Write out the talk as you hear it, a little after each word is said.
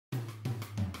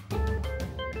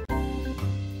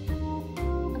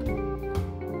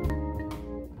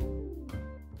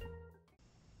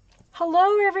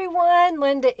Hello everyone,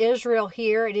 Linda Israel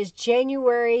here. It is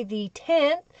January the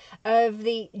 10th of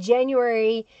the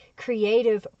January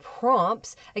Creative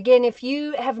Prompts. Again, if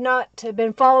you have not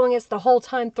been following us the whole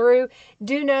time through,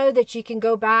 do know that you can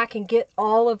go back and get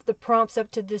all of the prompts up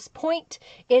to this point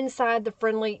inside the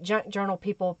Friendly Junk Journal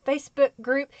People Facebook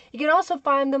group. You can also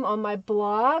find them on my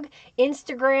blog,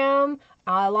 Instagram.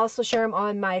 I'll also share them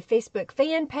on my Facebook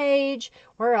fan page.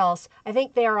 Where else? I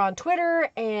think they are on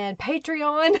Twitter and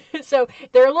Patreon. So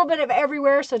they're a little bit of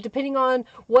everywhere. So depending on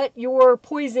what your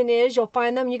poison is, you'll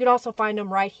find them. You can also find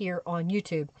them right here on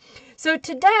YouTube. So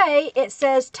today it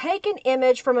says take an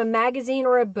image from a magazine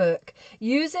or a book,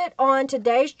 use it on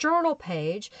today's journal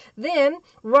page, then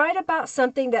write about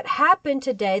something that happened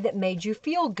today that made you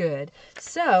feel good.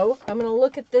 So I'm going to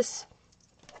look at this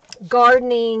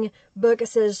gardening book. It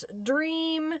says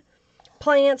Dream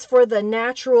Plants for the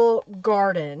Natural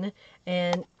Garden,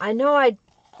 and I know I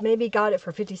maybe got it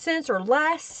for 50 cents or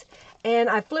less, and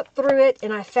I flipped through it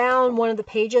and I found one of the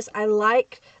pages. I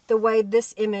like the way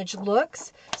this image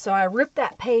looks, so I ripped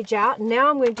that page out, and now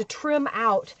I'm going to trim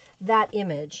out that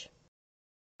image.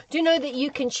 Do you know that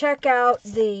you can check out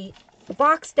the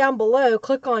box down below,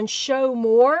 click on Show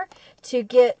More to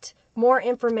get more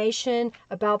information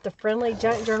about the Friendly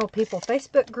Junk Journal People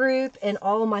Facebook group and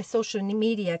all my social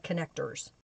media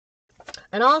connectors.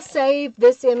 And I'll save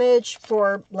this image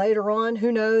for later on.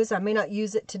 Who knows? I may not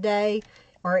use it today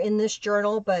or in this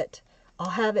journal, but I'll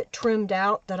have it trimmed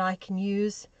out that I can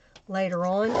use later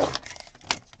on.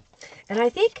 And I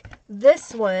think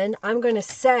this one I'm going to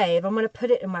save. I'm going to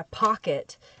put it in my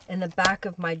pocket in the back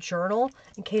of my journal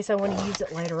in case I want to use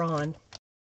it later on.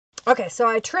 Okay, so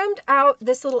I trimmed out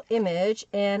this little image,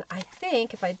 and I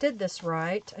think if I did this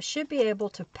right, I should be able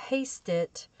to paste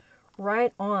it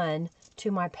right on to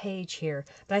my page here.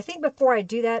 But I think before I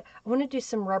do that, I want to do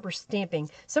some rubber stamping.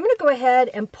 So I'm going to go ahead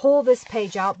and pull this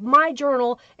page out. My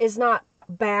journal is not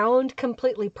bound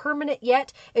completely permanent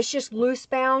yet. It's just loose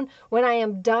bound. When I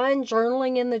am done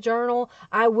journaling in the journal,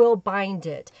 I will bind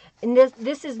it. And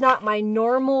this is not my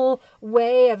normal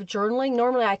way of journaling.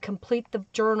 Normally I complete the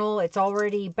journal, it's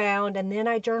already bound, and then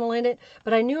I journal in it.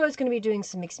 But I knew I was going to be doing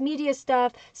some mixed media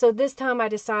stuff, so this time I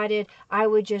decided I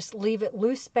would just leave it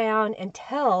loose bound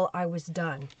until I was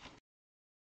done.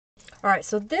 Alright,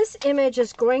 so this image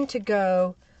is going to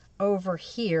go over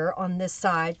here on this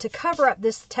side to cover up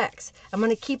this text. I'm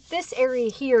going to keep this area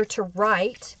here to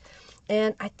write,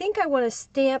 and I think I want to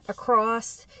stamp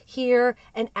across here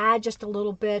and add just a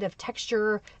little bit of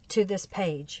texture to this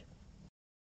page.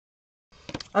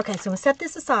 Okay, so I'm going to set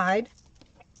this aside,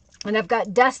 and I've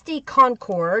got Dusty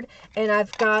Concord, and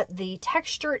I've got the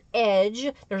textured edge.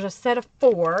 There's a set of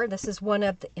 4. This is one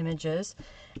of the images.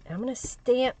 And I'm going to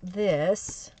stamp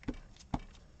this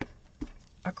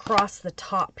across the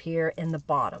top here and the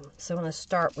bottom. So I'm going to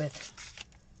start with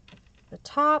the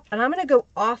top, and I'm going to go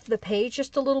off the page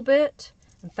just a little bit.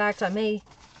 In fact, I may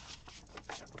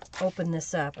open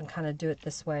this up and kind of do it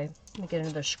this way. Let me get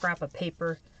another scrap of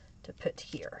paper to put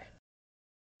here.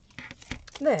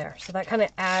 There, so that kind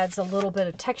of adds a little bit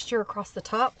of texture across the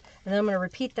top, and then I'm going to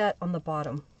repeat that on the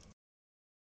bottom.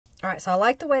 Alright, so I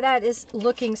like the way that is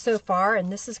looking so far,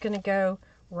 and this is going to go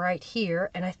right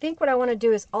here. And I think what I want to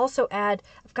do is also add,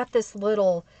 I've got this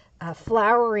little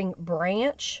flowering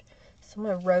branch, so I'm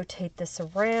going to rotate this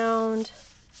around,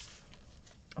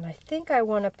 and I think I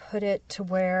want to put it to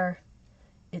where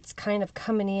it's kind of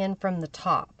coming in from the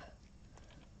top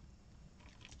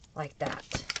like that.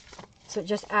 So it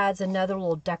just adds another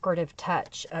little decorative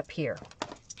touch up here.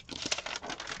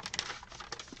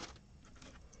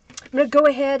 I'm going to go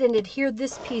ahead and adhere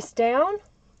this piece down.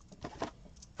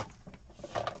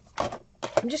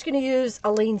 I'm just going to use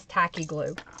Aleene's Tacky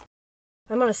Glue.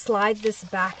 I'm going to slide this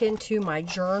back into my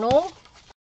journal.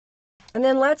 And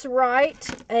then let's write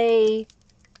a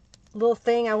little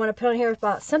thing I want to put on here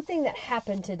about something that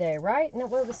happened today, right? Isn't that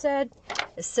what it said?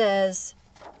 It says,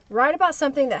 write about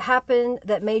something that happened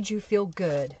that made you feel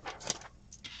good.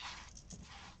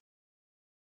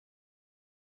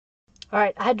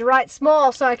 Alright, I had to write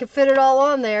small so I could fit it all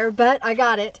on there, but I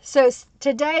got it. So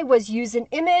today was use an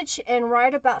image and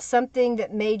write about something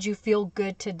that made you feel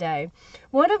good today.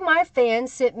 One of my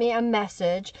fans sent me a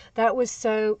message that was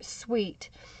so sweet.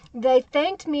 They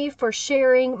thanked me for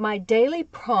sharing my daily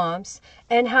prompts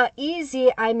and how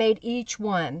easy I made each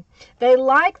one. They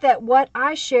liked that what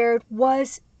I shared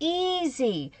was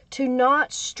easy to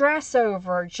not stress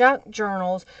over junk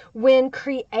journals when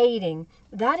creating.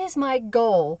 That is my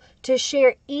goal, to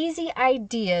share easy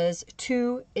ideas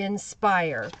to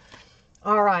inspire.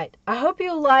 All right, I hope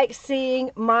you like seeing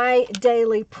my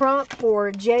daily prompt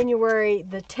for January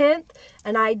the 10th,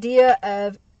 an idea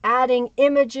of adding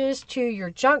images to your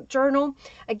junk journal.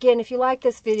 Again, if you like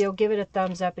this video, give it a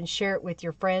thumbs up and share it with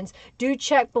your friends. Do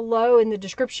check below in the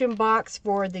description box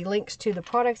for the links to the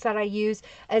products that I use,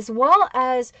 as well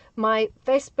as my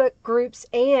Facebook groups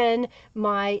and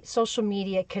my social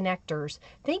media connectors.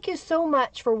 Thank you so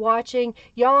much for watching.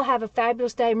 Y'all have a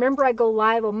fabulous day. Remember, I go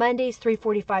live on Mondays,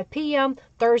 3:45 p.m.,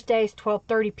 Thursdays,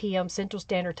 12:30 p.m. Central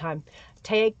Standard Time.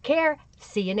 Take care.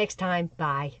 See you next time.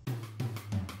 Bye.